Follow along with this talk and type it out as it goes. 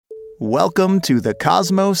Welcome to the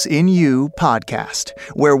Cosmos in You podcast,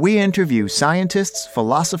 where we interview scientists,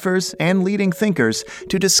 philosophers, and leading thinkers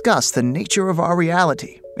to discuss the nature of our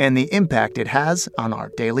reality and the impact it has on our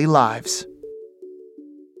daily lives.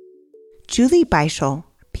 Julie Beischel,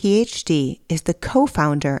 PhD, is the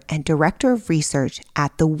co-founder and director of research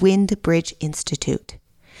at the Windbridge Institute.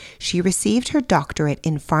 She received her doctorate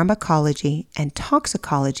in pharmacology and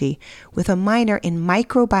toxicology with a minor in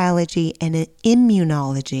microbiology and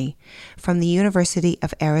immunology from the University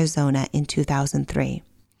of Arizona in 2003.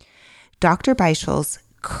 Dr. Beischel's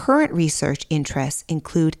current research interests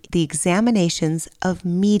include the examinations of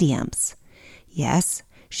mediums. Yes,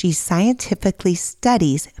 she scientifically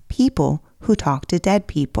studies people who talk to dead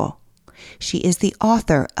people. She is the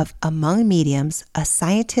author of Among Mediums, A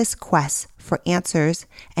Scientist's Quest for Answers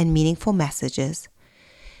and Meaningful Messages,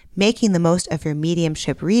 Making the Most of Your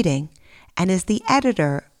Mediumship Reading, and is the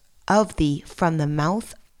editor of the From the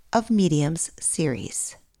Mouth of Mediums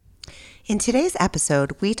series. In today's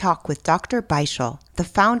episode, we talk with Dr. Beischel, the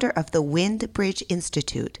founder of the Windbridge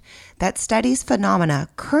Institute that studies phenomena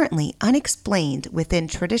currently unexplained within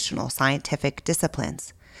traditional scientific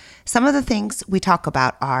disciplines. Some of the things we talk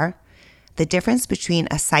about are the difference between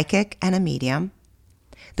a psychic and a medium,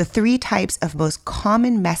 the 3 types of most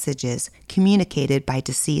common messages communicated by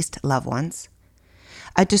deceased loved ones,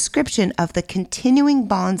 a description of the continuing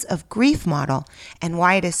bonds of grief model and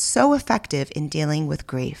why it is so effective in dealing with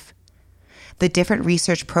grief, the different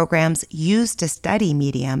research programs used to study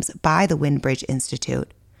mediums by the Windbridge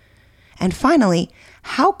Institute, and finally,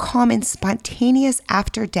 how common spontaneous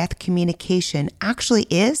after-death communication actually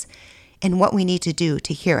is and what we need to do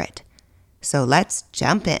to hear it. So let's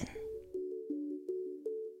jump in.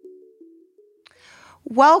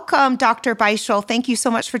 Welcome, Dr. Beischel. Thank you so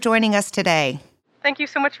much for joining us today. Thank you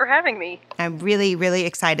so much for having me. I'm really, really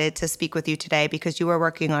excited to speak with you today because you are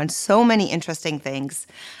working on so many interesting things.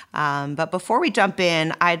 But before we jump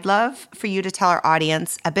in, I'd love for you to tell our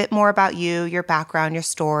audience a bit more about you, your background, your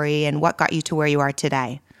story, and what got you to where you are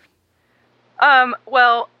today.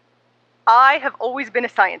 Well, I have always been a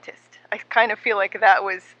scientist. I kind of feel like that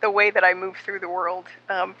was the way that I moved through the world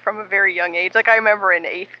from a very young age. Like I remember in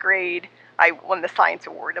 8th grade, I won the science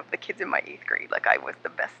award of the kids in my 8th grade. Like I was the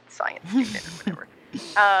best science student or whatever.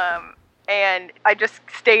 And I just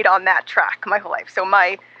stayed on that track my whole life. So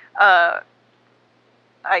I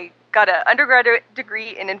got an undergraduate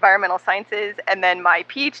degree in environmental sciences, and then my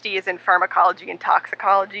PhD is in pharmacology and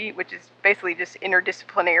toxicology, which is basically just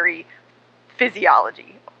interdisciplinary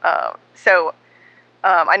physiology.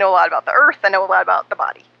 I know a lot about the earth. I know a lot about the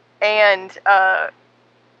body. And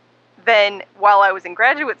then while I was in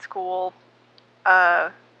graduate school, I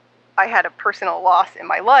had a personal loss in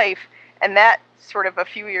my life. And that sort of a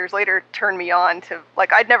few years later turned me on to,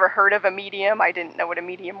 like, I'd never heard of a medium. I didn't know what a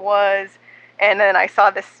medium was. And then I saw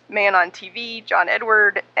this man on TV, John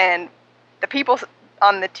Edward, and the people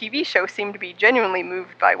on the TV show seemed to be genuinely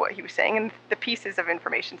moved by what he was saying, and the pieces of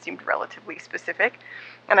information seemed relatively specific.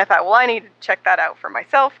 And I thought, well, I need to check that out for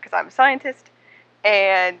myself because I'm a scientist.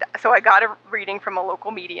 And so I got a reading from a local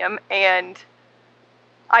medium, and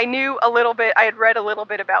I knew a little bit, I had read a little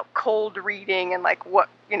bit about cold reading and like what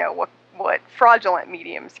fraudulent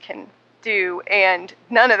mediums can do, and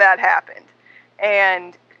none of that happened.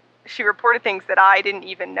 And she reported things that I didn't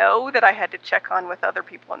even know that I had to check on with other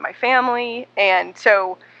people in my family. And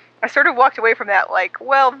so I sort of walked away from that like,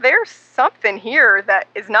 well, there's something here that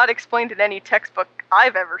is not explained in any textbook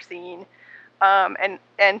I've ever seen. And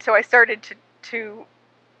so I started to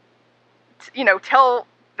tell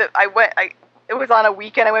that it was on a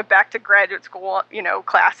weekend. I went back to graduate school,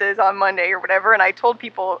 classes on Monday or whatever. And I told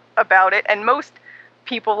people about it. And most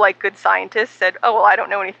people, like good scientists, said, oh, well, I don't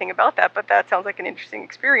know anything about that, but that sounds like an interesting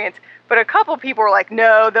experience. But a couple people were like,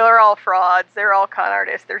 no, they're all frauds. They're all con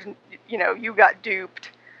artists. You got duped.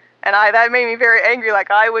 And that made me very angry. Like,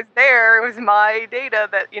 I was there. It was my data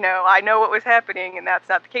that, I know what was happening, and that's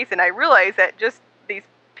not the case. And I realized that just these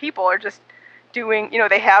people are just doing,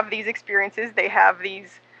 they have these experiences. They have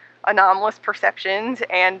these anomalous perceptions,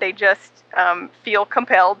 and they just feel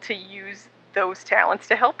compelled to use those talents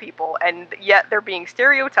to help people, and yet they're being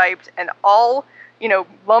stereotyped and all,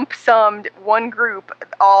 lump summed one group,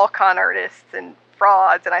 all con artists and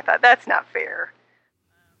frauds, and I thought that's not fair.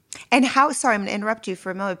 And sorry, I'm going to interrupt you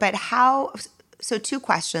for a moment, but so 2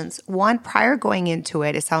 questions. One, prior going into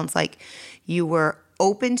it, it sounds like you were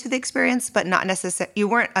open to the experience, but not necessarily, you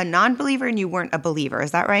weren't a non-believer and you weren't a believer.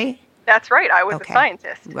 Is that right? That's right. I was a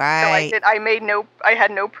scientist. Right. So I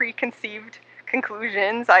had no preconceived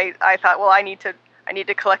conclusions. I thought, well, I need to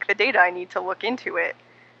collect the data. I need to look into it.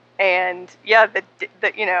 And yeah,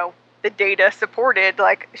 the data supported,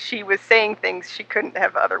 like, she was saying things she couldn't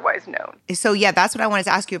have otherwise known. So, yeah, that's what I wanted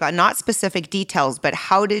to ask you about. Not specific details, but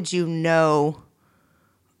how did you know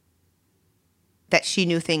that she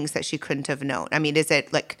knew things that she couldn't have known? I mean, is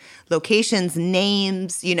it like locations,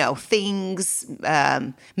 names, things,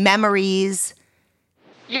 memories?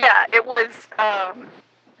 Yeah, it was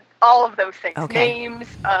all of those things. Okay. Names,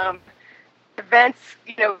 events,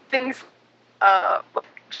 things.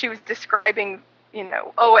 She was describing,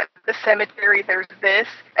 at the cemetery there's this,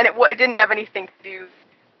 and it didn't have anything to do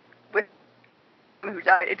with who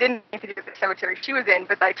died. It didn't have anything to do with the cemetery she was in,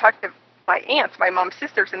 but I talked to my aunts, my mom's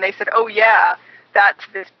sisters, and they said, oh yeah, that's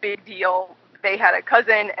this big deal. They had a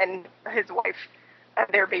cousin and his wife, and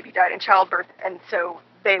their baby died in childbirth, and so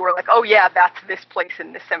they were like, oh yeah, that's this place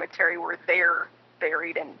in the cemetery where they're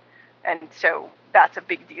buried, and so that's a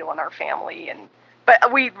big deal in our family. But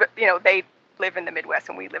they live in the Midwest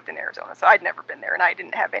and we lived in Arizona, so I'd never been there, and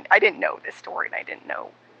I didn't know this story, and I didn't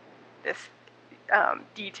know this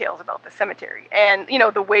details about the cemetery, and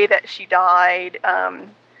the way that she died,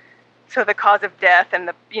 so the cause of death, and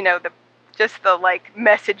the like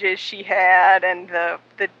messages she had, and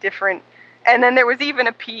the different, and then there was even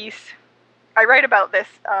a piece I write about this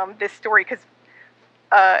story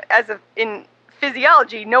because in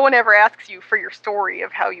physiology, no one ever asks you for your story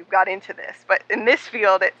of how you got into this. But in this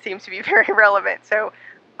field, it seems to be very relevant. So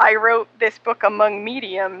I wrote this book, Among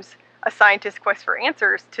Mediums, A Scientist's Quest for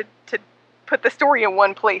Answers, to put the story in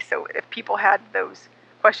one place. So if people had those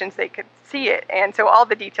questions, they could see it. And so all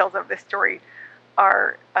the details of this story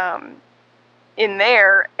are in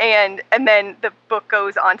there. And then the book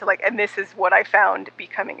goes on to and this is what I found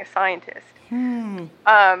becoming a scientist.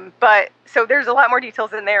 But so there's a lot more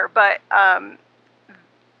details in there, but I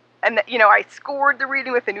scored the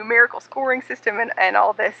reading with a numerical scoring system and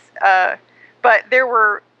all this, but there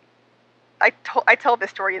were, I tell this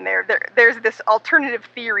story in there. There's this alternative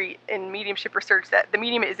theory in mediumship research that the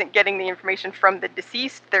medium isn't getting the information from the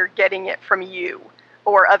deceased, they're getting it from you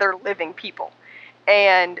or other living people.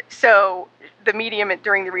 And so the medium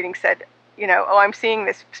during the reading said, I'm seeing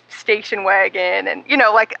this station wagon, and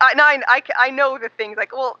I know the things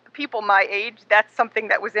people my age, that's something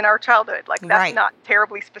that was in our childhood, that's right. Not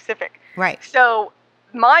terribly specific, right? So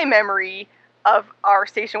my memory of our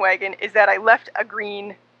station wagon is that I left a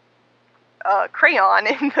green crayon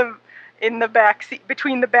in the back seat,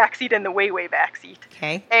 between the back seat and the way back seat.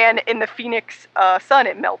 Okay. And in the Phoenix sun,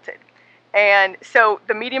 it melted. And so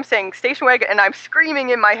the medium saying station wagon, and I'm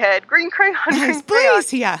screaming in my head, green crayon, green crayon.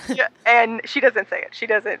 Yeah. And she doesn't say it. She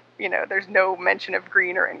doesn't, there's no mention of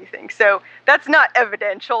green or anything. So that's not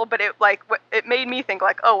evidential, but it made me think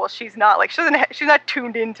oh, well, she's not she's not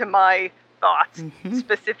tuned into my thoughts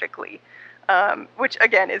specifically, which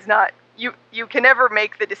again is not, you can never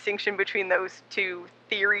make the distinction between those two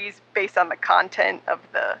theories based on the content of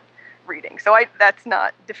the reading. So that's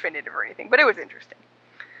not definitive or anything, but it was interesting.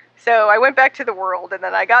 So I went back to the world, and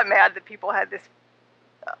then I got mad that people had this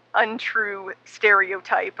untrue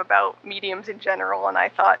stereotype about mediums in general, and I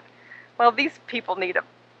thought, well, these people need a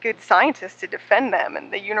good scientist to defend them,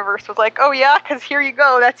 and the universe was like, oh yeah, because here you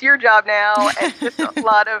go, that's your job now, and just a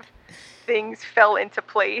lot of things fell into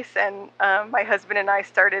place, and my husband and I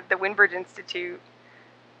started the Windbridge Institute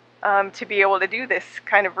to be able to do this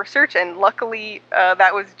kind of research. And luckily,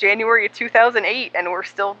 that was January of 2008, and we're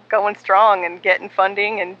still going strong and getting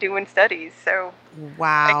funding and doing studies. So,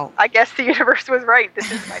 wow. I guess the universe was right.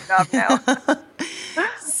 This is my job now.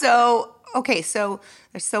 So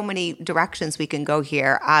there's so many directions we can go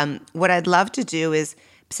here. What I'd love to do is,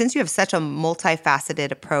 since you have such a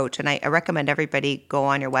multifaceted approach, and I recommend everybody go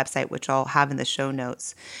on your website, which I'll have in the show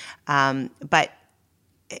notes, but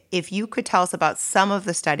if you could tell us about some of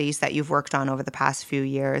the studies that you've worked on over the past few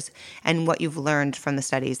years and what you've learned from the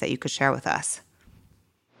studies that you could share with us.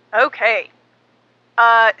 Okay.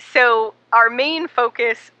 So our main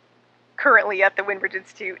focus currently at the Windbridge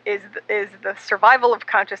Institute is the survival of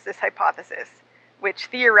consciousness hypothesis, which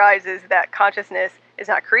theorizes that consciousness is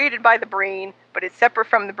not created by the brain, but it's separate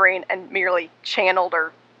from the brain and merely channeled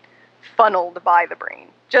or funneled by the brain.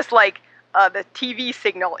 Just like the TV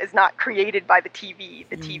signal is not created by the TV.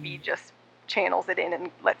 The TV just channels it in and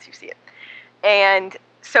lets you see it. And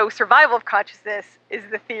so survival of consciousness is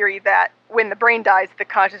the theory that when the brain dies, the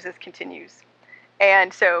consciousness continues.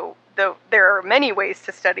 And so there are many ways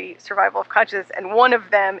to study survival of consciousness, and one of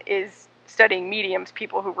them is studying mediums,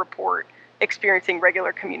 people who report experiencing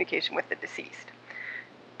regular communication with the deceased.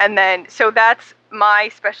 And then, so that's my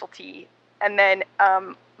specialty. And then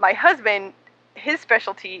my husband, his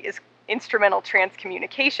specialty is instrumental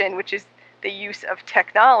transcommunication, which is the use of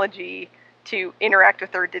technology to interact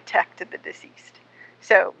with or detect the deceased.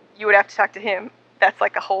 So you would have to talk to him. That's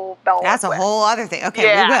like a whole bell. That's a whole other thing. Okay,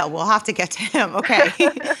 Yeah. we will. We'll have to get to him. Okay.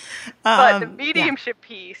 But the mediumship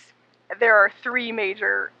piece, there are three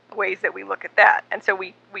major ways that we look at that. And so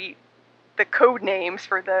we the code names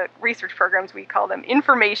for the research programs, we call them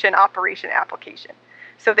information, operation, application.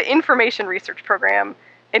 So the information research program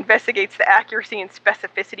investigates the accuracy and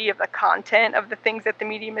specificity of the content of the things that the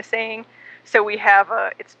medium is saying. So we have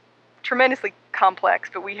it's tremendously complex,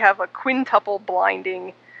 but we have a quintuple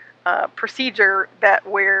blinding procedure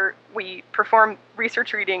where we perform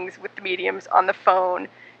research readings with the mediums on the phone,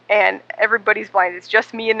 and everybody's blind. It's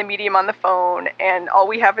just me and the medium on the phone, and all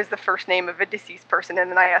we have is the first name of a deceased person,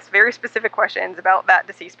 and then I ask very specific questions about that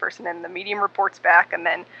deceased person, and the medium reports back, and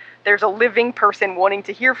then there's a living person wanting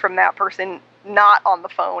to hear from that person, not on the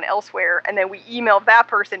phone, elsewhere, and then we email that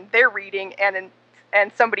person their reading, and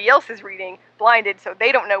somebody else is reading blinded, so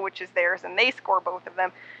they don't know which is theirs, and they score both of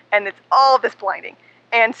them, and it's all this blinding.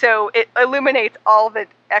 And so it illuminates all the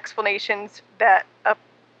explanations that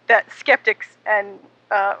skeptics and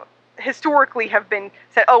historically have been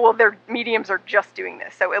said, oh, well, their mediums are just doing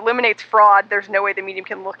this. So it eliminates fraud. There's no way the medium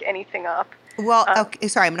can look anything up. Well, okay,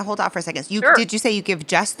 sorry, I'm going to hold off for a second. Sure. Did you say you give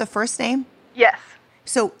just the first name? Yes.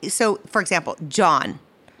 So for example, John.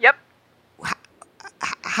 Yep.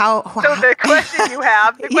 How so the question you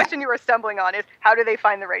have, the question you were stumbling on is, how do they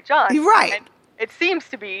find the right John? Right. And it seems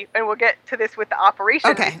to be, and we'll get to this with the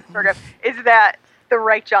operation program, is that the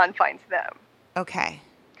right John finds them. Okay.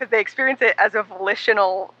 Because they experience it as a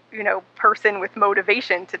volitional, person with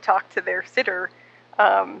motivation to talk to their sitter,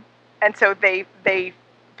 and so they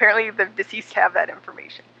apparently the deceased have that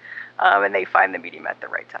information, and they find the medium at the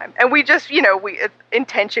right time. And we just,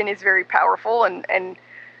 intention is very powerful, and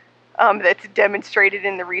that's demonstrated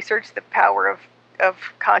in the research, the power of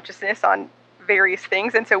consciousness on various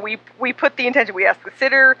things. And so we put the intention. We ask the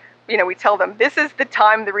sitter, we tell them this is the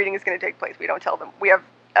time the reading is going to take place. We don't tell them. We have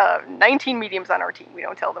 19 mediums on our team. We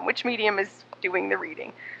don't tell them which medium is doing the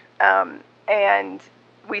reading. And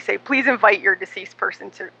we say, please invite your deceased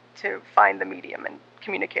person to find the medium and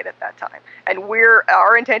communicate at that time. And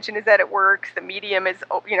our intention is that it works. The medium is,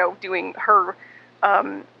 doing her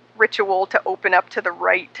ritual to open up to the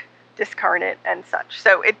right discarnate and such.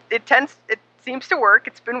 So it seems to work.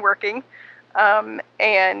 It's been working.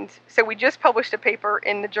 And so we just published a paper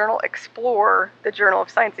in the journal Explore, the Journal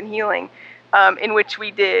of Science and Healing, in which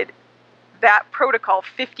we did that protocol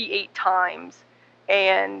 58 times.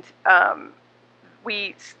 And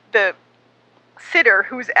the sitter,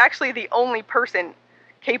 who's actually the only person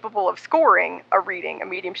capable of scoring a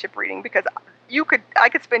mediumship reading, because I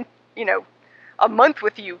could spend, a month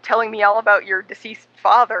with you telling me all about your deceased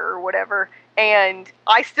father or whatever, and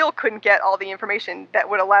I still couldn't get all the information that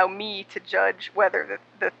would allow me to judge whether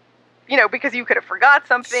because you could have forgot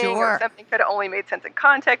something, or something could have only made sense in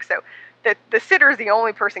context. So the sitter is the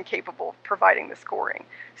only person capable of providing the scoring.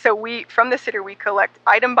 So from the sitter, we collect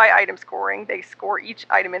item by item scoring. They score each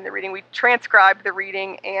item in the reading. We transcribe the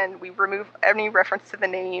reading, and we remove any reference to the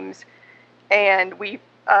names, and we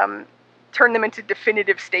turn them into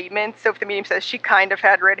definitive statements. So if the medium says she kind of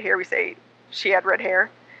had red hair, we say she had red hair.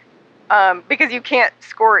 Because you can't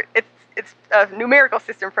score it. It's a numerical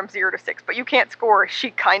system from 0 to 6, but you can't score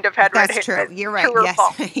she kind of had red hair. That's true. You're right.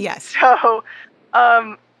 Yes. Yes. So,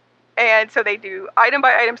 and so they do item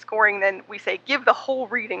by item scoring. Then we say, give the whole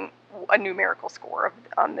reading a numerical score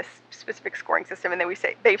on this specific scoring system. And then we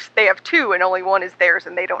say they have 2 and only 1 is theirs,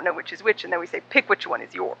 and they don't know which is which. And then we say, pick which one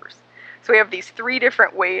is yours. So we have these 3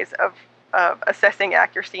 different ways of assessing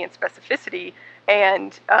accuracy and specificity.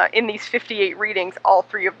 And in these 58 readings, all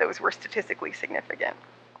 3 of those were statistically significant.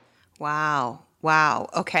 Wow.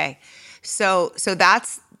 Okay. So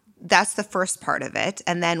that's the first part of it.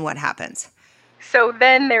 And then what happens? So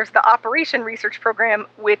then there's the operation research program,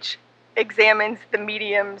 which examines the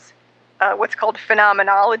medium's what's called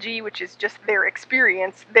phenomenology, which is just their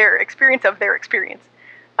experience of their experience.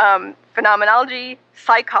 Phenomenology,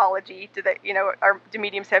 psychology, do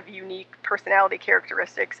mediums have unique personality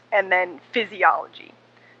characteristics, and then physiology.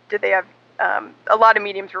 Do they have, a lot of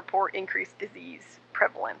mediums report increased disease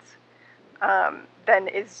prevalence than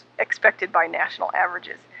is expected by national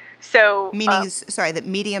averages. So meaning, that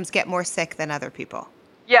mediums get more sick than other people.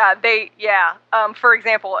 Yeah, for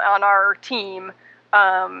example, on our team,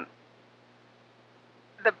 I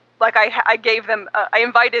gave them, I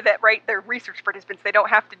invited their research participants. They don't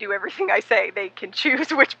have to do everything I say. They can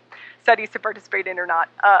choose which studies to participate in or not.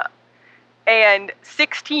 And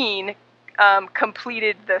 16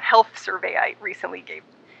 completed the health survey I recently gave.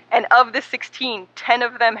 And of the 16, 10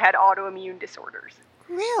 of them had autoimmune disorders.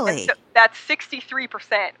 Really? So that's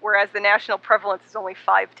 63%, whereas the national prevalence is only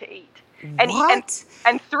 5 to 8.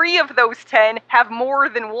 And 3 of those 10 have more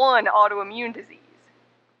than one autoimmune disease.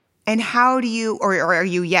 And how do you, or are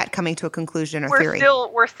you yet coming to a conclusion or theory?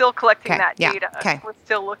 We're still collecting that yeah, data. Okay. We're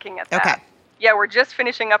still looking at that. Okay. Yeah, we're just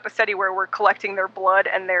finishing up a study where we're collecting their blood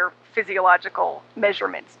and their physiological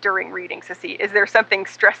measurements during readings to see, is there something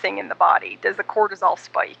stressing in the body? Does the cortisol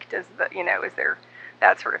spike? Is there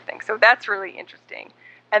that sort of thing? So that's really interesting.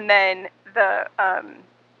 And then the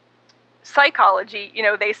psychology,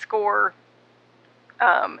 they score,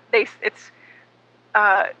 they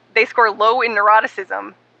score low in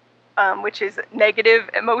neuroticism, which is negative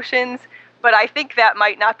emotions. But I think that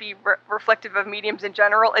might not be reflective of mediums in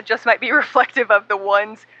general. It just might be reflective of the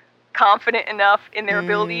ones confident enough in their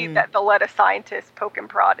ability that they'll let a scientist poke and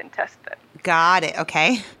prod and test them. Got it.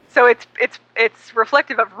 Okay. So it's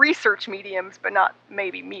reflective of research mediums, but not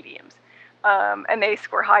maybe mediums. And they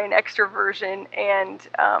score high in extroversion and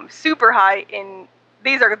super high in,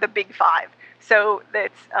 these are the big 5. So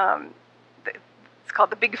that's it's called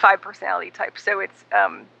the big 5 personality type. So it's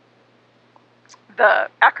the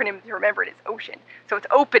acronym to remember it is OCEAN. So it's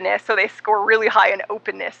openness. So they score really high in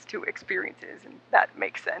openness to experiences, and that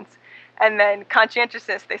makes sense. And then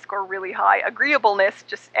conscientiousness, they score really high. Agreeableness,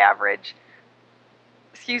 just average.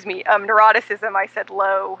 Neuroticism, I said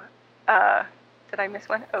low. Did I miss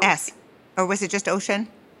one? S. Or was it just OCEAN?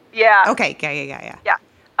 Yeah. Okay. Yeah.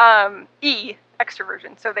 Yeah. E,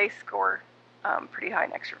 extroversion. So they score pretty high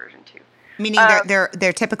in extroversion too. Meaning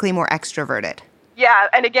they're typically more extroverted. Yeah,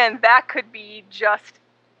 and again, that could be just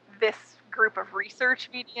this group of research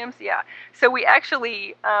mediums. Yeah. So we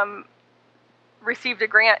actually received a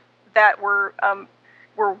grant that we're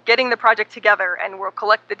getting the project together, and we'll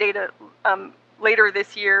collect the data later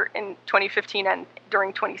this year in 2015 and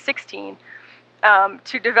during 2016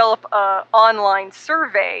 to develop an online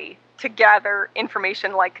survey to gather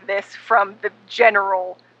information like this from the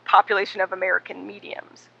general population of American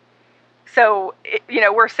mediums. So,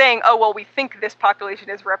 we're saying, we think this population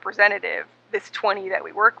is representative, this 20 that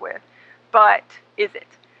we work with, but is it?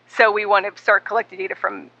 So we want to start collecting data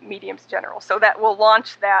from mediums general. So that we'll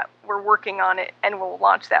launch that. We're working on it, and we'll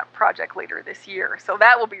launch that project later this year. So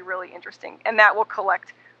that will be really interesting, and that will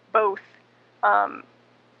collect both,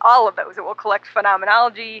 all of those. It will collect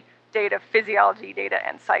phenomenology data, physiology data,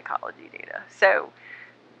 and psychology data. So,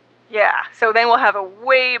 yeah. So then we'll have a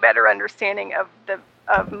way better understanding of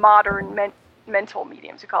modern mental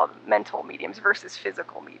mediums. We call them mental mediums versus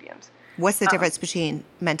physical mediums. What's the difference between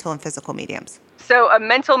mental and physical mediums? So a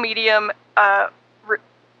mental medium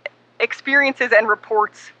experiences and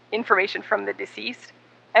reports information from the deceased,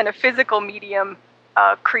 and a physical medium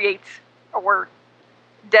creates or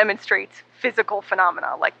demonstrates physical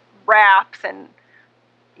phenomena like raps and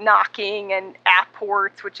knocking and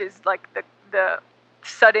apports, which is like the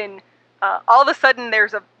sudden, all of a sudden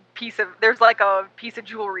there's a piece of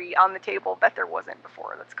jewelry on the table that there wasn't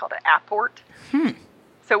before. That's called an apport.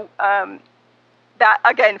 So that,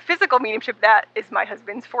 again, physical mediumship, that is my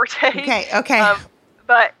husband's forte. Okay.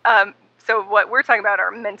 So what we're talking about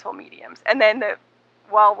are mental mediums. And then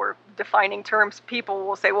while we're defining terms, people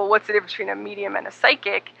will say, well, what's the difference between a medium and a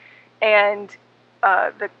psychic? And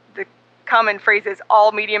the common phrase is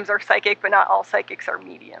all mediums are psychic, but not all psychics are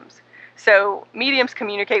mediums. So mediums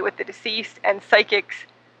communicate with the deceased, and psychics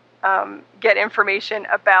get information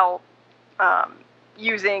about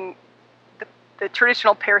using the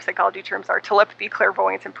traditional parapsychology terms are telepathy,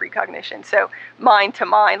 clairvoyance, and precognition. So mind to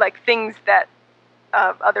mind, like things that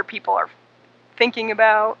other people are thinking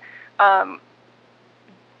about,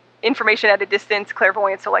 information at a distance,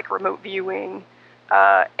 clairvoyance, so like remote viewing,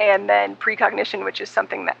 and then precognition, which is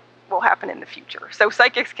something that will happen in the future. So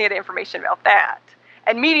psychics can get information about that.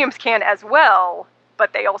 And mediums can as well,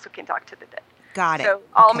 but they also can talk to the dead. Got it. So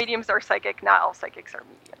all mediums are psychic, not all psychics are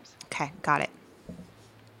mediums. Okay, got it.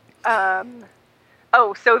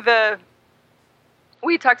 So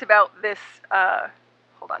we talked about this,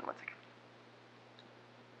 hold on one second.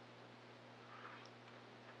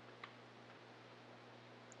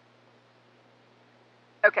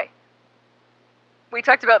 Okay. We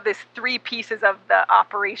talked about this 3 pieces of the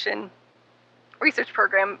Operation research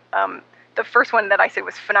program. The first one that I said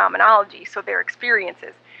was phenomenology, so their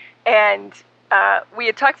experiences. And we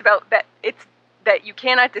had talked about that that you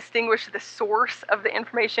cannot distinguish the source of the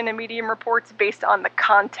information in medium reports based on the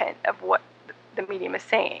content of what the medium is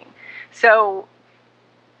saying. So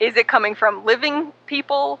is it coming from living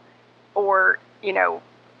people or,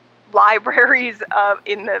 libraries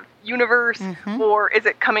in the universe, or is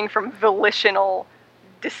it coming from volitional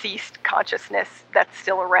deceased consciousness that's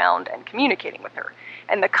still around and communicating with her?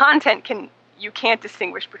 And the content you can't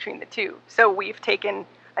distinguish between the two. So we've taken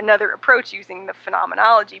another approach using the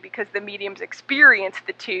phenomenology, because the mediums experience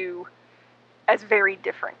the two as very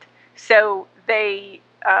different. So they,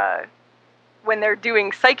 when they're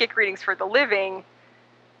doing psychic readings for the living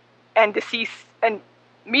and deceased, and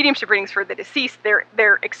mediumship readings for the deceased,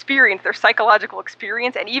 their experience, their psychological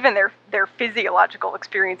experience, and even their physiological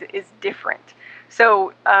experience is different.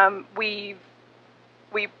 So we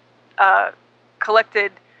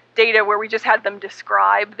collected data where we just had them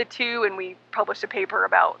describe the two, and we published a paper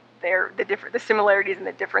about the similarities and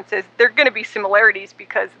the differences. There are going to be similarities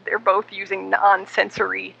because they're both using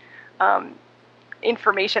non-sensory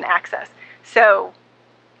information access. So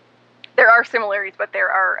there are similarities, but there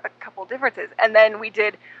are a couple differences. And then we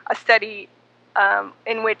did a study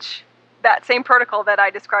in which that same protocol that I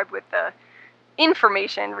described with the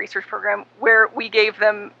information research program, where we gave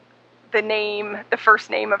them the first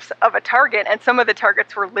name of a target, and some of the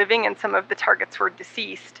targets were living and some of the targets were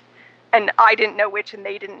deceased. And I didn't know which, and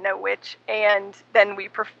they didn't know which. And then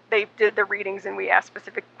they did the readings, and I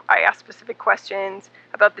asked specific questions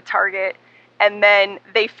about the target, and then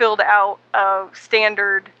they filled out a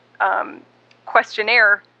standard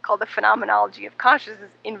questionnaire called the Phenomenology of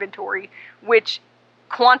Consciousness Inventory, which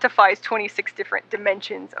quantifies 26 different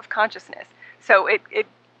dimensions of consciousness. So it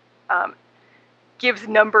gives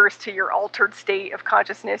numbers to your altered state of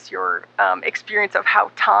consciousness, your experience of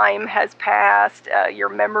how time has passed, your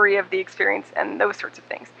memory of the experience, and those sorts of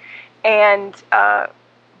things. And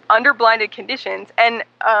under blinded conditions, and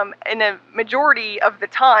in a majority of the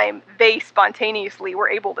time, they spontaneously were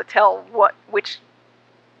able to tell which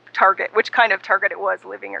kind of target it was,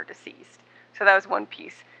 living or deceased. So that was one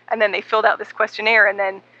piece. And then they filled out this questionnaire, and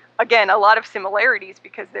then, again, a lot of similarities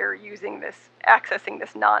because they're accessing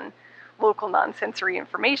this local non-sensory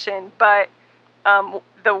information, but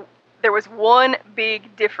there was one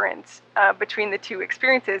big difference between the two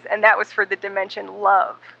experiences, and that was for the dimension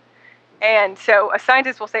love. And so a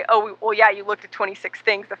scientist will say, oh, well, yeah, you looked at 26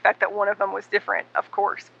 things, the fact that one of them was different, of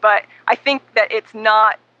course. But I think that it's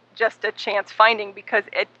not just a chance finding, because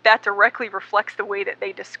that directly reflects the way that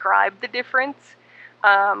they describe the difference.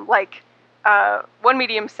 One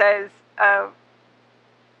medium says a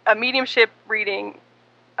mediumship reading,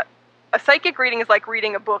 a psychic reading is like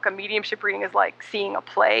reading a book, a mediumship reading is like seeing a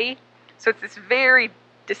play. So it's this very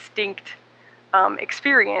distinct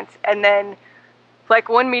experience. And then, like,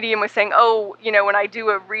 one medium was saying, oh, when I do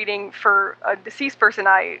a reading for a deceased person,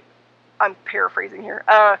 I'm paraphrasing here,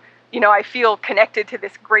 I feel connected to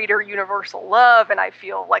this greater universal love, and I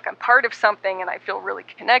feel like I'm part of something, and I feel really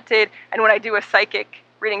connected. And when I do a psychic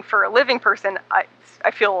reading for a living person,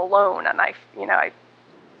 I feel alone, and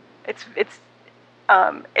it's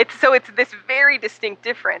this very distinct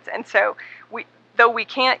difference. And so though we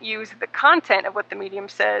can't use the content of what the medium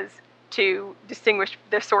says to distinguish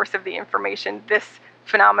the source of the information, this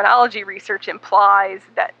phenomenology research implies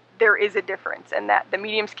that there is a difference, and that the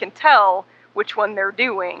mediums can tell which one they're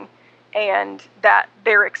doing, and that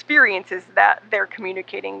their experience is that they're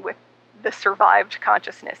communicating with the survived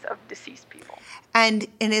consciousness of deceased people. And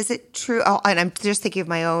is it true? Oh, and I'm just thinking of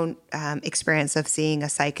my own experience of seeing a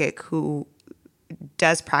psychic who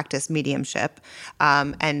does practice mediumship,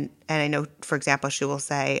 and I know, for example, she will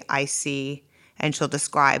say, "I see," and she'll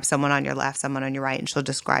describe someone on your left, someone on your right, and she'll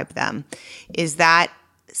describe them. Is that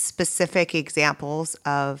specific examples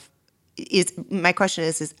of? My question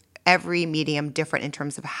is every medium different in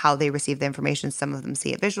terms of how they receive the information? Some of them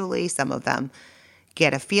see it visually, some of them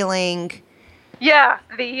get a feeling. Yeah,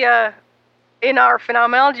 in our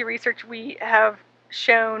phenomenology research, we have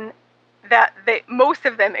shown that most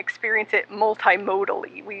of them experience it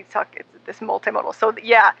multimodally. It's this multimodal. So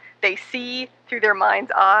yeah, they see through their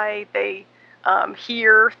mind's eye, they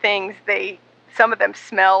hear things, some of them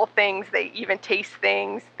smell things, they even taste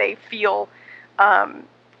things, they feel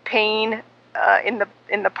pain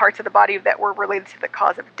in the parts of the body that were related to the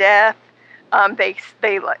cause of death.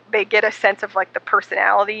 They get a sense of like the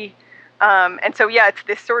personality, and so yeah, it's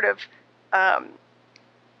this sort of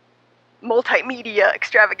multimedia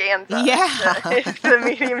extravaganza. Yeah, it's the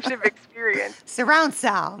mediumship experience. Surround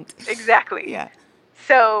sound. Exactly. Yeah.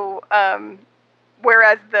 So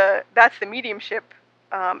whereas that's the mediumship,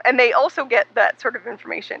 and they also get that sort of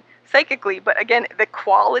information psychically, but again, the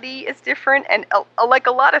quality is different, and like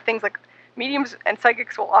a lot of things, like mediums and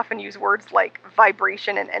psychics will often use words like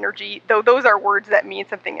vibration and energy, though those are words that mean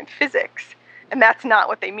something in physics, and that's not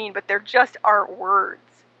what they mean, but there just aren't words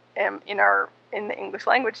in the English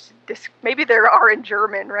language. Maybe there are in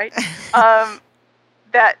German, right?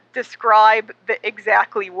 That describe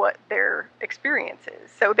exactly what their experience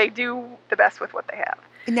is. So they do the best with what they have.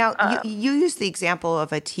 Now, you used the example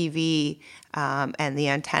of a TV and the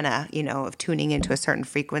antenna, of tuning into a certain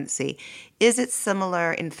frequency. Is it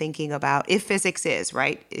similar in thinking about, if physics is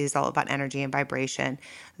all about energy and vibration,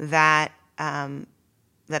 that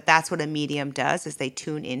that's what a medium does, is they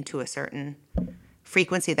tune into a certain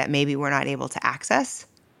frequency that maybe we're not able to access?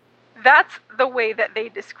 That's the way that they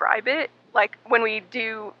describe it. Like when we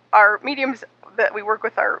do our mediums that we work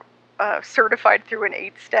with are certified through an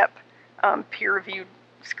 8-step peer-reviewed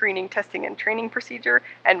screening, testing, and training procedure.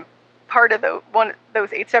 And part of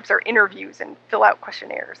those 8 steps are interviews and fill out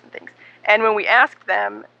questionnaires and things. And when we asked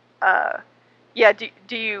them,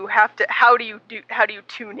 do you have to? How do you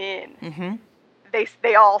tune in? Mm-hmm.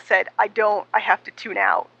 They all said, I have to tune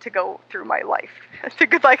out to go through my life. to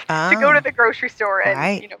go to the grocery store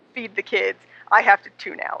and feed the kids. I have to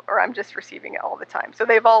tune out, or I'm just receiving it all the time. So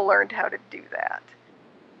they've all learned how to do that.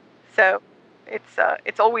 So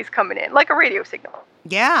it's always coming in like a radio signal.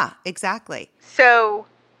 Yeah, exactly. So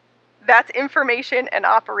that's information and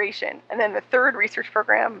operation. And then the third research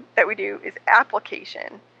program that we do is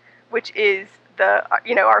application, which is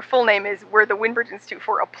our full name is we're the Windbridge Institute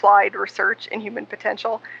for Applied Research in Human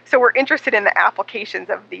Potential. So we're interested in the applications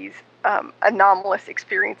of these anomalous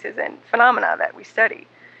experiences and phenomena that we study.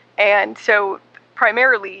 And so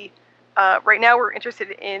primarily, right now we're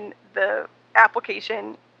interested in the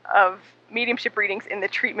application of mediumship readings in the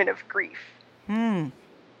treatment of grief. And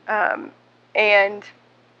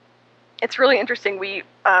it's really interesting. We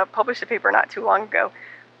published a paper not too long ago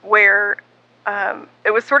where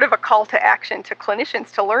it was sort of a call to action to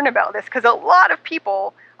clinicians to learn about this, because a lot of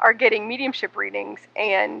people are getting mediumship readings,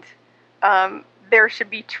 and there should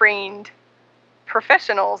be trained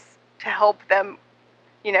professionals to help them,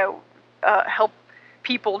 help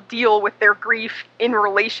people deal with their grief in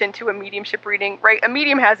relation to a mediumship reading, right? A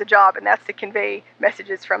medium has a job, and that's to convey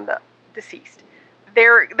messages from the deceased.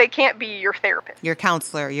 They can't be your therapist. Your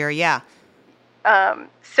counselor,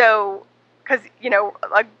 So, because,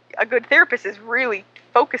 a good therapist is really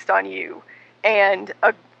focused on you, and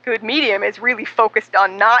a good medium is really focused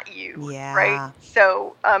on not you, right?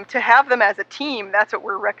 So, to have them as a team, that's what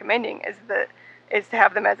we're recommending, is to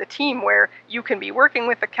have them as a team where you can be working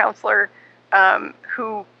with a counselor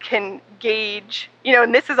who can gauge,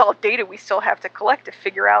 and this is all data we still have to collect to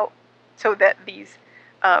figure out, so that these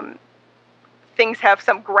things have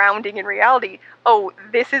some grounding in reality. Oh,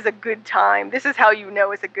 this is a good time. This is how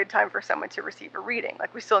it's a good time for someone to receive a reading.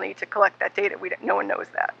 Like, we still need to collect that data. No one knows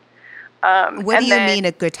that. What do you mean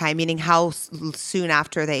a good time? Meaning how soon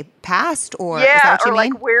after they passed, or is that what you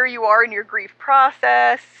mean? Like where you are in your grief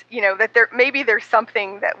process. That there's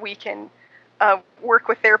something that we can work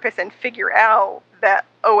with therapists and figure out that,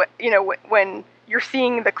 when you're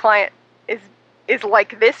seeing the client is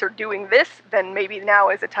like this or doing this, then maybe now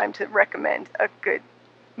is a time to recommend a good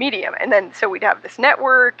medium. And then so we'd have this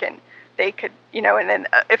network, and they could, and then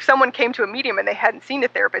if someone came to a medium and they hadn't seen a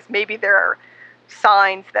therapist, maybe there are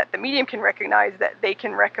signs that the medium can recognize that they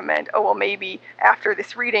can recommend, maybe after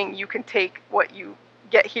this reading, you can take what you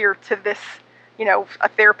get here to this, a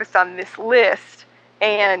therapist on this list,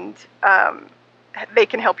 and they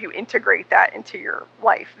can help you integrate that into your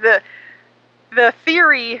life. The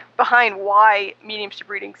theory behind why mediumship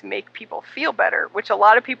readings make people feel better, which a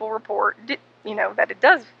lot of people report, that it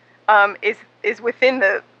does, is within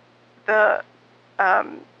the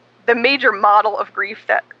major model of grief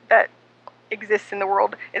that exists in the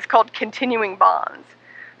world. Is called continuing bonds.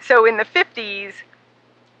 So in the 50s,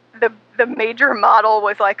 the major model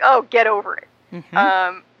was like, get over it.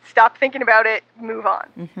 Mm-hmm. Stop thinking about it, move on.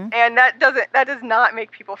 Mm-hmm. And that does not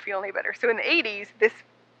make people feel any better. So in the 80s, this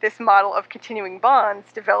model of continuing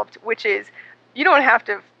bonds developed, which is you don't have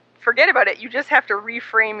to forget about it. You just have to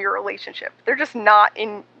reframe your relationship. They're just not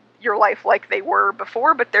in your life like they were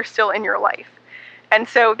before, but they're still in your life. And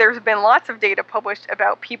so there's been lots of data published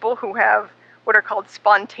about people who have what are called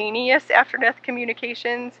spontaneous after-death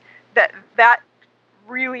communications, that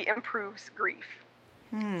really improves grief.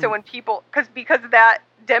 So when people, because that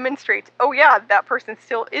demonstrates, that person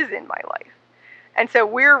still is in my life. And so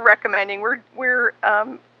we're recommending, we're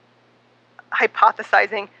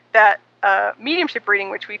hypothesizing that mediumship reading,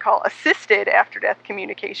 which we call assisted after-death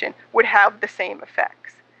communication, would have the same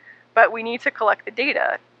effects. But we need to collect the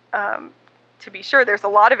data to be sure. There's a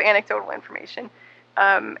lot of anecdotal information,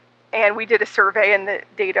 and we did a survey, and the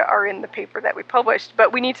data are in the paper that we published.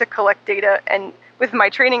 But we need to collect data, and with my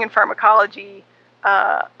training in pharmacology,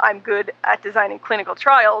 I'm good at designing clinical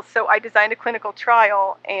trials. So I designed a clinical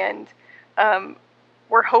trial, and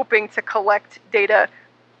we're hoping to collect data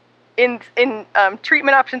in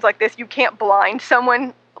treatment options like this. You can't blind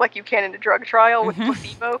someone like you can in a drug trial with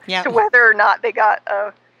placebo to whether or not they got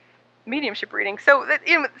a mediumship reading. So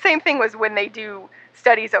the same thing was when they do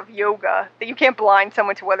studies of yoga, that you can't blind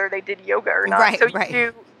someone to whether they did yoga or not. Right, so you right.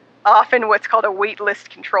 do often what's called a wait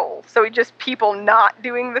list control. So it's just people not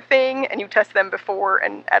doing the thing, and you test them before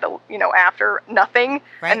and after nothing,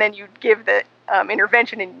 Right. and then you give the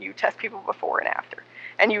intervention and you test people before and after,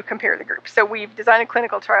 and you compare the groups. So we've designed a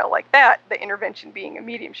clinical trial like that, the intervention being a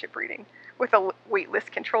mediumship reading with a wait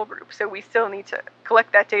list control group. So we still need to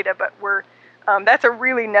collect that data, but that's a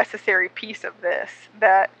really necessary piece of this,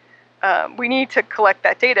 that we need to collect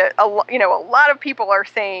that data. A lot of people are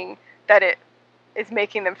saying that it is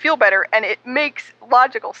making them feel better, and it makes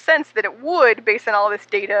logical sense that it would, based on all this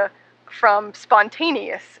data from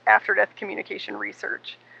spontaneous after-death communication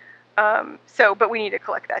research. But we need to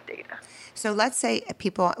collect that data. So let's say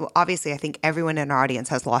people, obviously I think everyone in our audience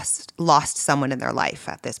has lost someone in their life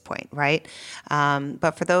at this point, right?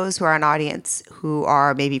 But for those who are an audience who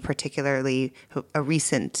are maybe particularly a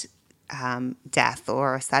recent death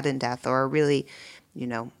or a sudden death or really,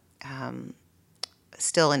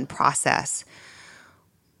 still in process,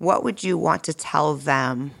 what would you want to tell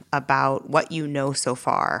them about what you know so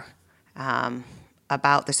far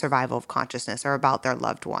about the survival of consciousness or about their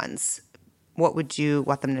loved ones? What would you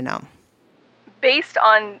want them to know? Based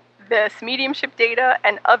on this mediumship data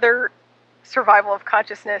and other survival of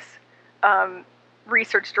consciousness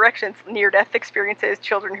research directions, near-death experiences,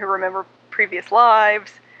 children who remember previous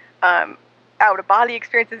lives, out-of-body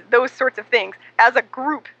experiences, those sorts of things, as a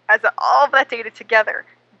group, all of that data together,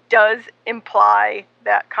 does imply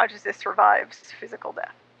that consciousness survives physical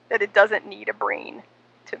death, that it doesn't need a brain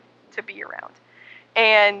to be around.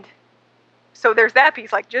 And so there's that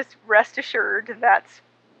piece, like, just rest assured that's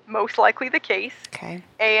most likely the case. Okay.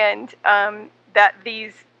 And that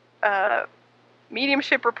these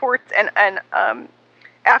mediumship reports and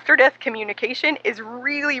after-death communication is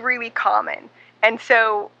really, really common. And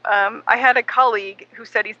so I had a colleague who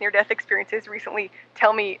studies near-death experiences recently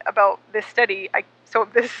tell me about this study. So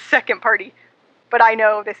this is second party, but I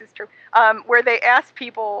know this is true, where they asked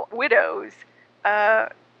people, widows,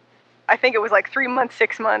 I think it was like 3 months,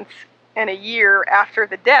 6 months, and a year after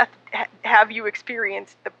the death, have you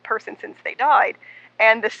experienced the person since they died?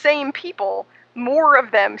 And the same people, more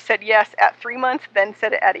of them said yes at 3 months than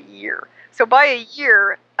said it at a year. So by a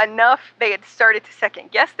year, they had started to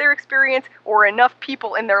second guess their experience, or enough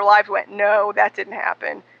people in their lives went, no, that didn't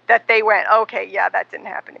happen, that they went, okay, yeah, that didn't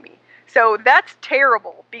happen to me. So that's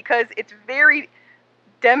terrible, because it's very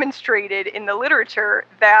demonstrated in the literature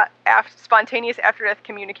that spontaneous after-death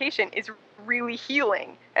communication is really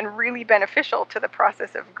healing and really beneficial to the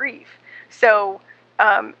process of grief. So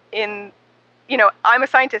I'm a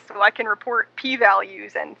scientist, so I can report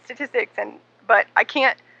p-values and statistics, but I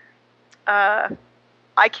can't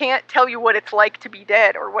tell you what it's like to be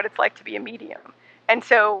dead or what it's like to be a medium. And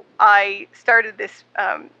so I started this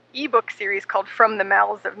ebook series called From the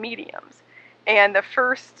Mouths of Mediums. And the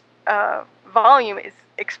first volume is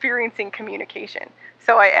Experiencing Communication.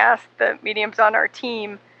 So I asked the mediums on our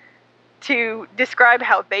team to describe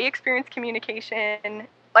how they experience communication,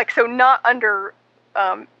 so not under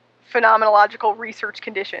phenomenological research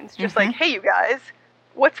conditions, just like, hey, you guys,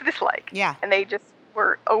 what's this like? Yeah. And they just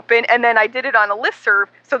were open. And then I did it on a listserv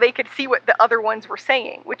so they could see what the other ones were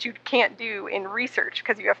saying, which you can't do in research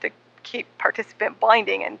because you have to keep participant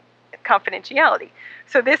blinding and confidentiality.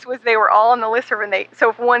 So they were all on the listserv, and so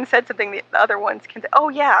if one said something, the other ones can say, oh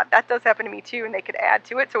yeah, that does happen to me too, and they could add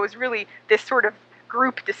to it. So it was really this sort of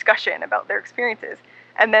group discussion about their experiences.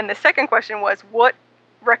 And then the second question was, what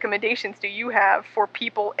recommendations do you have for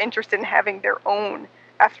people interested in having their own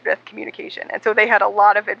after-death communication? And so they had a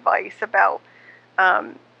lot of advice about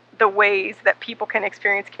the ways that people can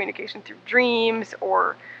experience communication through dreams,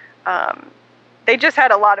 or they just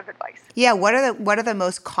had a lot of advice. Yeah, what are the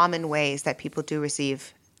most common ways that people do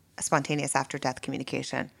receive spontaneous after-death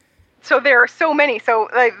communication? So there are so many. So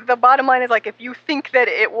the bottom line is, if you think that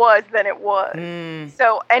it was, then it was.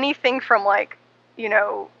 So anything from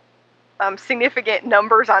significant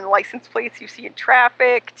numbers on license plates you see in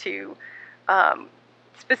traffic, to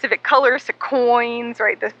specific colors, to coins,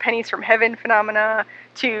 right? The pennies from heaven phenomena,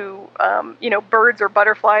 to birds or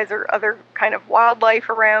butterflies or other kind of wildlife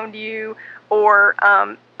around you, or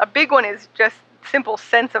a big one is just simple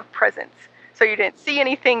sense of presence. So you didn't see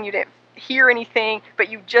anything, you didn't hear anything,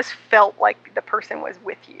 but you just felt like the person was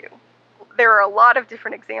with you. There are a lot of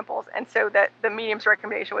different examples, and so that the medium's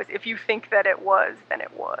recommendation was, if you think that it was, then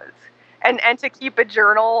it was. And to keep a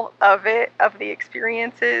journal of the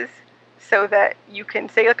experiences, so that you can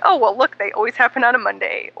say, oh, well, look, they always happen on a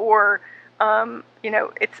Monday, or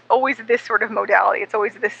it's always this sort of modality. It's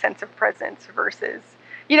always this sense of presence versus,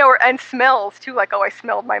 and smells too, like, oh, I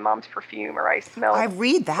smelled my mom's perfume, or I smelled I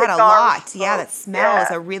read that cigar a lot. smoke. Yeah, that smell is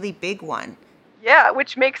Yeah. a really big one. Yeah,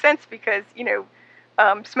 which makes sense because,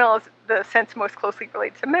 smell is the sense most closely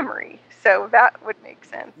related to memory. So that would make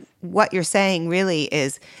sense. What you're saying really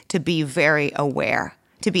is to be very aware,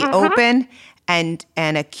 to be Mm-hmm. open and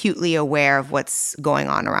acutely aware of what's going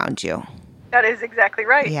on around you. That is exactly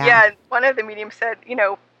right. Yeah. Yeah, and one of the mediums said,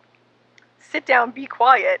 sit down, be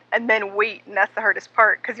quiet, and then wait. And that's the hardest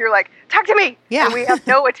part because you're like, talk to me. Yeah. And we have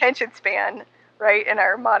no attention span, right, in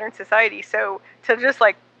our modern society. So to just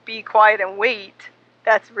like be quiet and wait,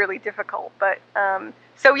 that's really difficult. But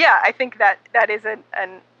so yeah, I think that is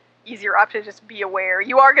an easier option. Just be aware.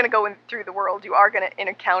 You are going to go through the world. You are going to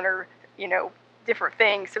encounter, different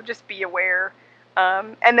things. So just be aware.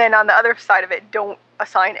 And then on the other side of it, don't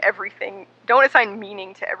assign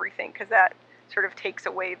meaning to everything, because that sort of takes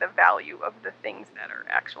away the value of the things that are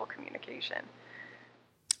actual communication.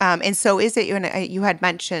 And so is it, you had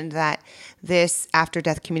mentioned that this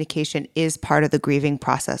after-death communication is part of the grieving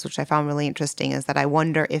process, which I found really interesting, is that I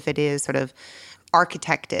wonder if it is sort of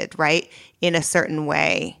architected, right, in a certain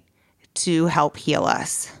way to help heal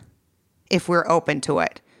us, if we're open to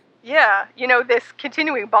it. Yeah, this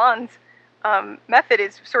continuing bonds method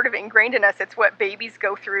is sort of ingrained in us. It's what babies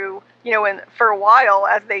go through, and for a while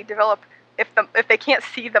as they develop, if they can't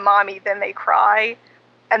see the mommy, then they cry.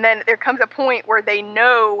 And then there comes a point where they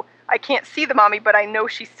know, I can't see the mommy, but I know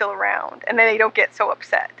she's still around. And then they don't get so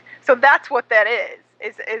upset. So that's what that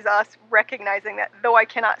is us recognizing that though I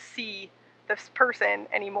cannot see this person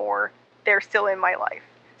anymore, they're still in my life.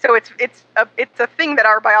 So it's a thing that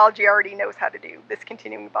our biology already knows how to do, this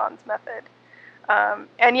continuing bonds method.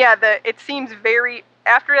 And yeah, it seems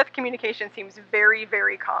after-death communication seems very,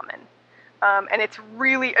 very common. And it's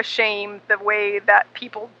really a shame the way that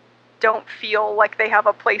people don't feel like they have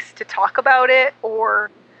a place to talk about it, or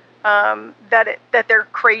that they're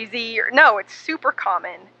crazy. No, it's super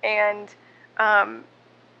common, and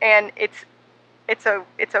it's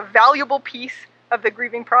a valuable piece of the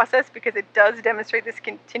grieving process because it does demonstrate this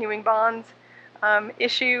continuing bonds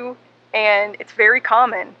issue, and it's very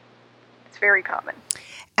common. It's very common.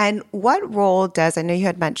 And what role does, I know you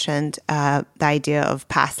had mentioned the idea of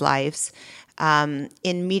past lives,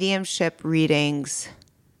 in mediumship readings?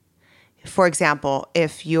 For example,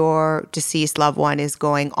 if your deceased loved one is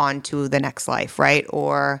going on to the next life, right?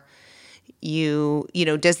 Or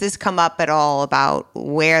does this come up at all about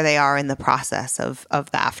where they are in the process of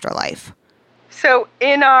the afterlife? So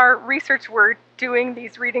in our research, we're doing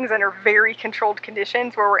these readings under very controlled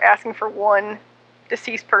conditions where we're asking for one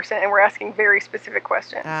deceased person and we're asking very specific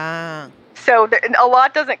questions. So a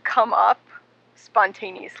lot doesn't come up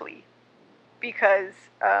spontaneously because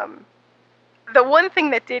the one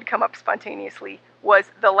thing that did come up spontaneously was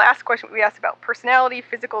the last question we asked about personality,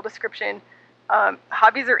 physical description,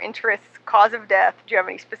 hobbies or interests, cause of death. Do you have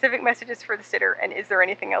any specific messages for the sitter? And is there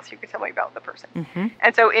anything else you could tell me about the person? Mm-hmm.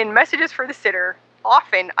 And so in messages for the sitter,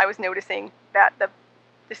 often I was noticing that the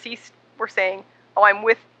deceased were saying, oh, I'm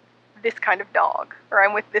with this kind of dog, or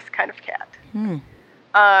I'm with this kind of cat.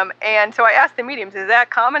 And so I asked the mediums, is that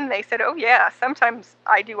common? And they said, oh yeah, sometimes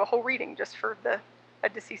I do a whole reading just for a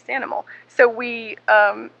deceased animal. So we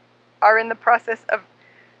are in the process of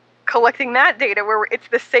collecting that data where it's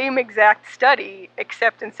the same exact study,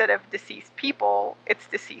 except instead of deceased people, it's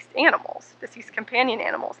deceased animals, deceased companion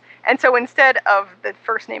animals. And so instead of the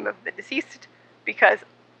first name of the deceased, because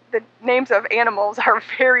the names of animals are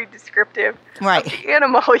very descriptive Right. of the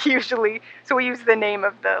animal usually, so we use the name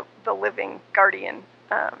of the living guardian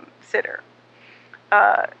sitter.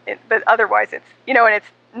 But otherwise it's, and it's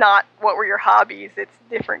not what were your hobbies, it's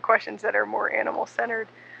different questions that are more animal-centered.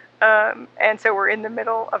 And so we're in the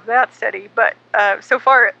middle of that study, but so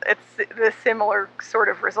far it's the similar sort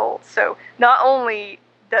of results. So not only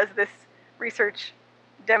does this research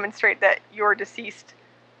demonstrate that your deceased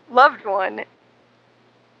loved one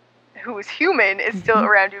who is human is still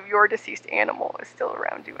around you, your deceased animal is still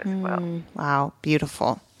around you as well. Wow,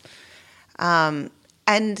 beautiful. And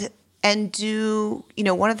do,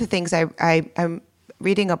 one of the things I'm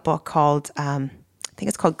reading a book called, I think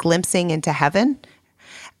it's called Glimpsing into Heaven,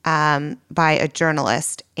 by a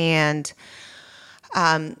journalist. And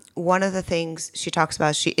one of the things she talks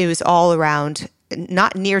about, it was all around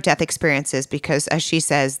not near-death experiences, because as she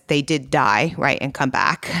says, they did die, right, and come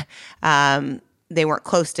back. They weren't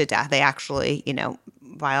close to death. They actually,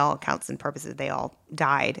 by all accounts and purposes, they all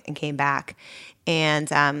died and came back.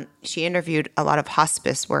 And she interviewed a lot of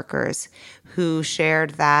hospice workers who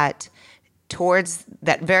shared that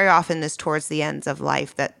very often is towards the ends of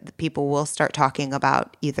life that the people will start talking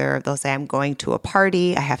about, either they'll say, I'm going to a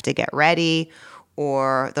party, I have to get ready,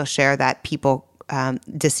 or they'll share that people,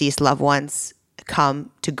 deceased loved ones,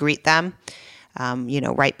 come to greet them,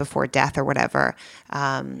 right before death or whatever.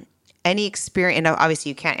 Any experience, and obviously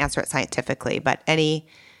you can't answer it scientifically, but any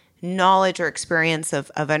knowledge or experience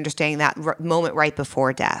of understanding that moment right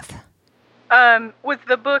before death? Was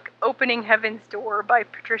the book Opening Heaven's Door by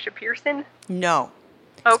Patricia Pearson? No.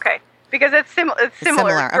 Okay. Because it's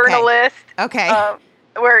similar. Okay. Journalist. Okay.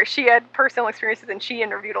 Where she had personal experiences and she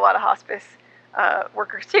interviewed a lot of hospice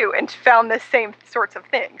workers too and found the same sorts of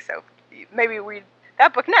things. So maybe read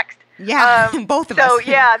that book next. Yeah, both of us. So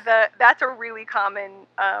yeah, that's a really common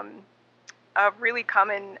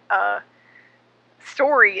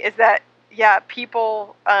story is that,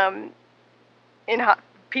 people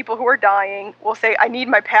people who are dying will say, I need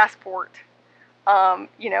my passport. I'm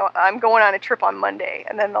going on a trip on Monday,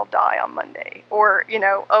 and then they'll die on Monday. Or,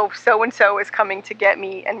 so-and-so is coming to get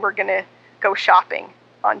me, and we're going to go shopping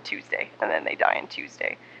on Tuesday, and then they die on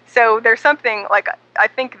Tuesday. So there's something, I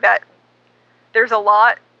think that there's a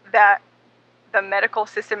lot that the medical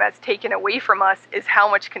system has taken away from us is how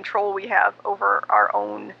much control we have over our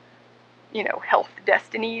own, health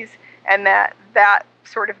destinies, and that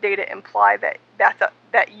sort of data imply that that's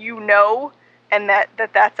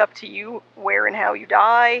up to you where and how you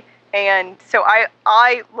die. And so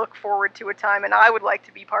I look forward to a time, and I would like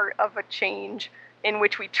to be part of a change in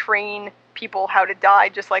which we train people how to die,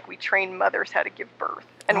 just like we train mothers how to give birth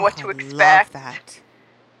and what to expect. Love that.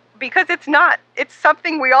 Because it's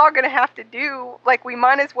something we all going to have to do. We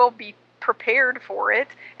might as well be prepared for it.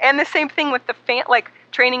 And the same thing with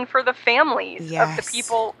training for the families of the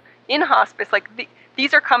people in hospice.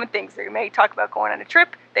 These are common things. They may talk about going on a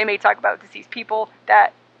trip. They may talk about deceased people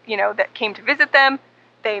that came to visit them.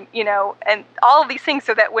 They, and all of these things,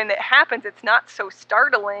 so that when it happens, it's not so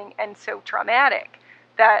startling and so traumatic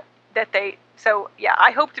I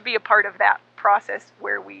hope to be a part of that process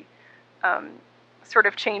where we sort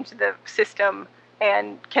of change the system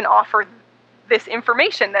and can offer this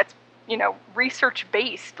information that's, research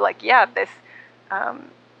based.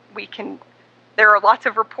 There are lots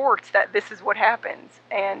of reports that this is what happens.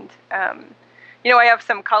 And, I have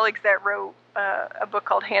some colleagues that wrote a book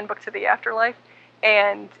called Handbook to the Afterlife,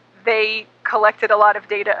 and they collected a lot of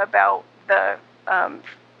data about the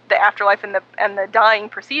afterlife and the dying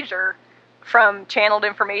procedure from channeled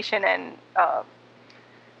information and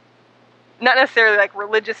not necessarily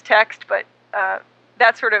religious text, but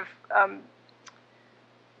that sort of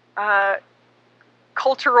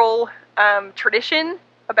cultural tradition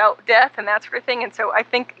about death and that sort of thing. And so I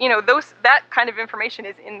think, that kind of information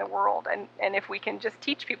is in the world. And if we can just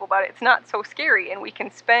teach people about it, it's not so scary, and we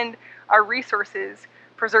can spend our resources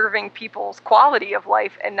preserving people's quality of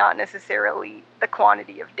life and not necessarily the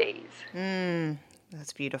quantity of days.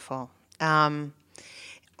 That's beautiful.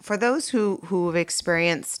 For those who have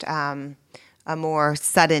experienced a more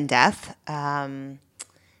sudden death, I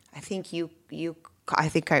think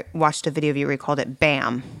I watched a video of you where you called it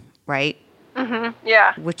BAM, right? Mm-hmm.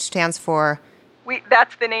 Yeah. Which stands for?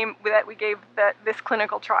 That's the name that we gave this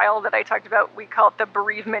clinical trial that I talked about. We call it the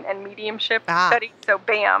Bereavement and Mediumship Study. So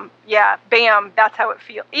BAM. Yeah, BAM, that's how it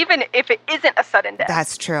feels. Even if it isn't a sudden death.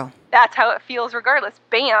 That's true. That's how it feels regardless.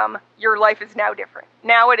 BAM, your life is now different.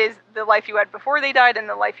 Now it is the life you had before they died and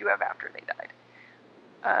the life you have after they died.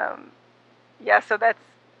 So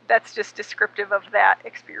that's just descriptive of that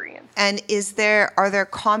experience. And are there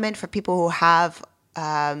common for people who have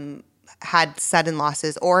had sudden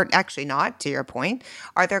losses, or actually not, to your point,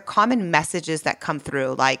 are there common messages that come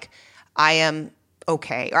through, like, I am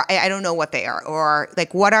okay, or I don't know what they are, or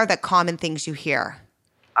what are the common things you hear?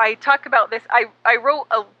 I talk about this. I wrote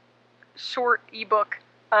a short ebook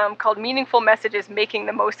called Meaningful Messages, Making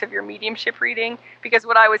the Most of Your Mediumship Reading, because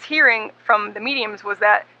what I was hearing from the mediums was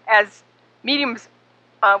that as mediums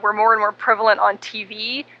were more and more prevalent on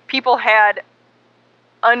TV, people had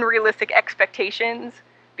unrealistic expectations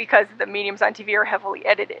because the mediums on TV are heavily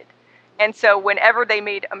edited. And so whenever they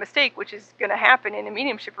made a mistake, which is going to happen in a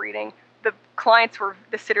mediumship reading, the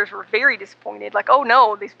sitters were very disappointed. Oh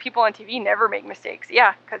no, these people on TV never make mistakes.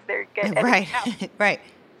 Yeah, because they get edited out. Right.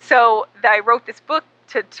 So I wrote this book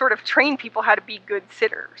to sort of train people how to be good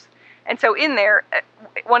sitters. And so in there,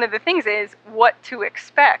 one of the things is what to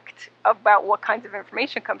expect about what kinds of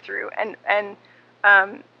information come through. And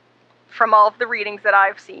from all of the readings that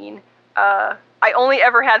I've seen, I only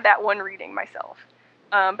ever had that one reading myself.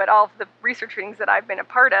 But all of the research readings that I've been a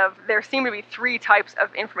part of, there seem to be 3 types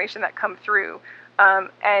of information that come through.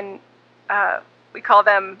 And we call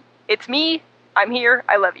them, it's me, I'm here,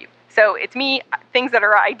 I love you. So it's me, things that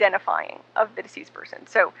are identifying of the deceased person.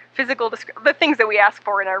 So the things that we ask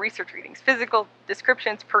for in our research readings, physical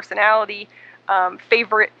descriptions, personality,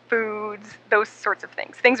 favorite foods, those sorts of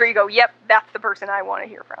things. Things where you go, yep, that's the person I want to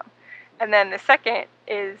hear from. And then the second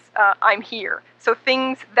is I'm here. So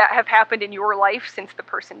things that have happened in your life since the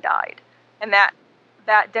person died. And that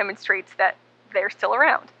demonstrates that they're still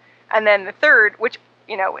around. And then the third, which,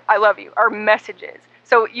 I love you, are messages.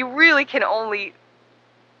 So you really can only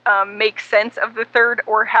make sense of the third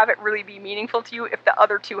or have it really be meaningful to you if the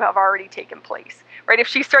other two have already taken place, right? If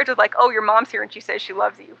she starts with like, oh, your mom's here and she says she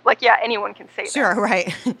loves you. Like, yeah, anyone can say that. Sure,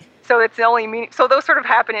 right. So it's the only meaning. So those sort of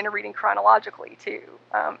happen in a reading chronologically too.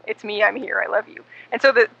 It's me, I'm here, I love you. And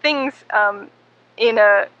so the things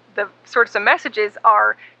the sorts of messages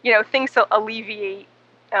are, things to alleviate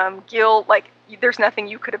guilt, like there's nothing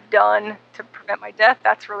you could have done to prevent my death.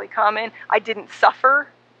 That's really common. I didn't suffer.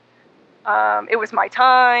 It was my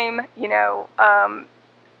time,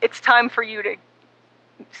 it's time for you to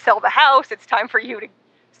sell the house. It's time for you to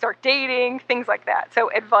start dating, things like that.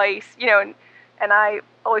 So advice, and I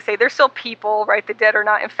always say they're still people, right? The dead are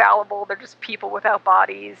not infallible. They're just people without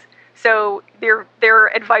bodies. So their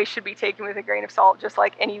advice should be taken with a grain of salt, just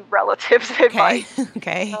like any relative's advice.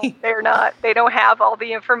 Okay. They don't have all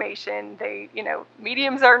the information.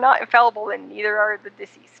 Mediums are not infallible, and neither are the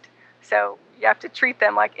deceased. So you have to treat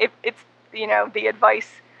them like if it's, the advice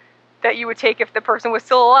that you would take if the person was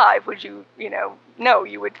still alive. Would you, no,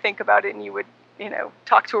 you would think about it and you would,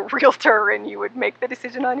 talk to a realtor and you would make the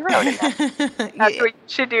decision on your own. And that's what you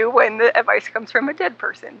should do when the advice comes from a dead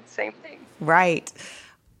person. Same thing. Right.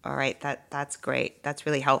 All right. That's great. That's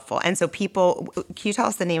really helpful. And so can you tell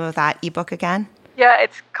us the name of that ebook again? Yeah,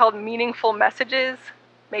 it's called Meaningful Messages,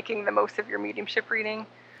 Making the Most of Your Mediumship Reading.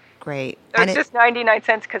 Great. So it's just 99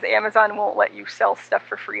 cents because Amazon won't let you sell stuff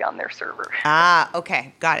for free on their server.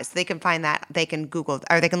 Okay. Got it. So they can find that. They can Google,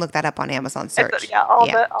 or they can look that up on Amazon search.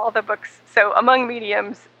 All the books. So Among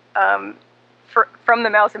Mediums, From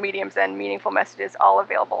the Mouths of Mediums, and Meaningful Messages, all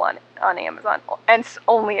available on Amazon, and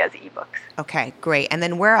only as ebooks. Okay, great. And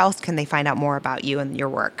then where else can they find out more about you and your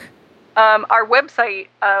work? Our website,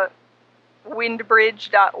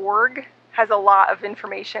 windbridge.org, has a lot of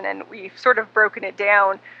information, and we've sort of broken it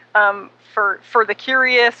down for the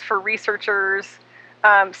curious, for researchers.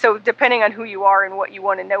 So depending on who you are and what you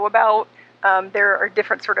want to know about, there are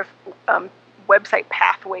different sort of website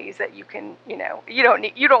pathways that you can, you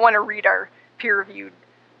don't want to read our peer-reviewed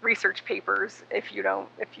research papers if you're not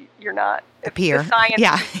a peer.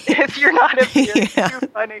 If you're not a peer, Yeah. You're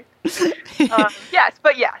funny. Yes.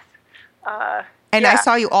 And I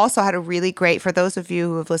saw you also had a really great, for those of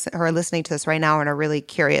you who are listening to this right now and are really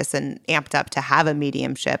curious and amped up to have a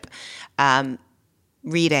mediumship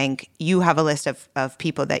reading, you have a list of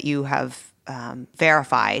people that you have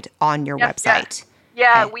verified on your website.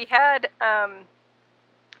 Yeah, okay. We had,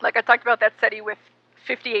 like I talked about that study with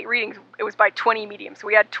 58 readings. It was by 20 mediums. So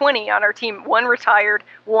we had 20 on our team. One retired,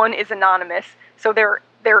 one is anonymous. So there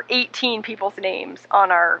are 18 people's names on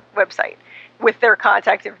our website with their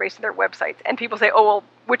contact information, their websites. And people say, oh, well,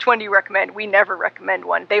 which one do you recommend? We never recommend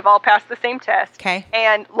one. They've all passed the same test. Okay.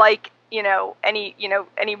 And like, anyone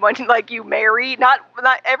like you marry, not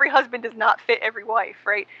every husband does not fit every wife,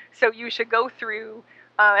 right? So you should go through,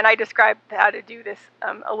 and I describe how to do this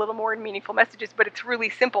a little more in Meaningful Messages, but it's really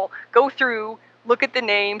simple. Go through, look at the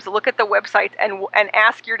names, look at the websites, and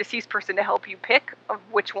ask your deceased person to help you pick of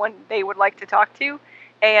which one they would like to talk to.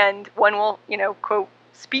 And one will, quote,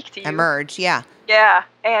 speak to you. Emerge, yeah. Yeah,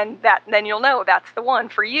 and then you'll know that's the one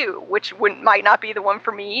for you, which might not be the one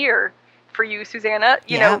for me or for you, Susanna,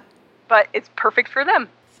 you know, but it's perfect for them.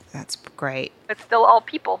 That's great. It's still all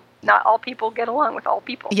people. Not all people get along with all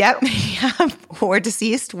people. Yep. So. Or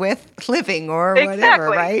deceased with living or whatever,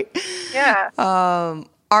 right? Yeah.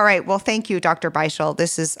 All right. Well, thank you, Dr. Beischel.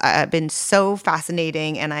 This has been so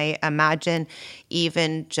fascinating, and I imagine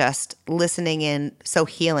even just listening in so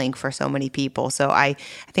healing for so many people. So I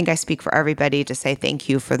think I speak for everybody to say thank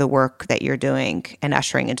you for the work that you're doing and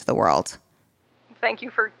ushering into the world. Thank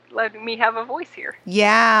you for letting me have a voice here.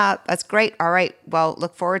 Yeah, that's great. All right. Well,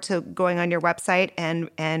 look forward to going on your website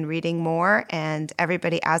and reading more. And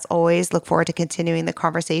everybody, as always, look forward to continuing the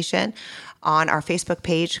conversation on our Facebook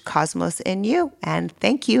page, Cosmos in You. And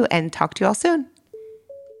thank you, and talk to you all soon.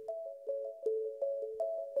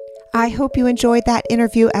 I hope you enjoyed that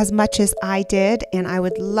interview as much as I did, and I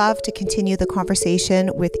would love to continue the conversation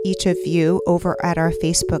with each of you over at our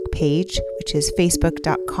Facebook page, which is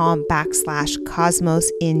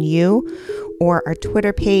facebook.com/CosmosInYou, or our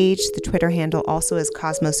Twitter page. The Twitter handle also is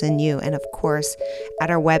CosmosInYou, and of course at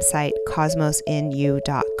our website,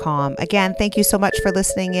 CosmosInYou.com. Again, thank you so much for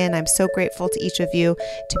listening in. I'm so grateful to each of you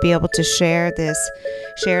to be able to share this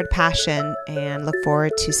shared passion, and look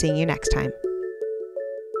forward to seeing you next time.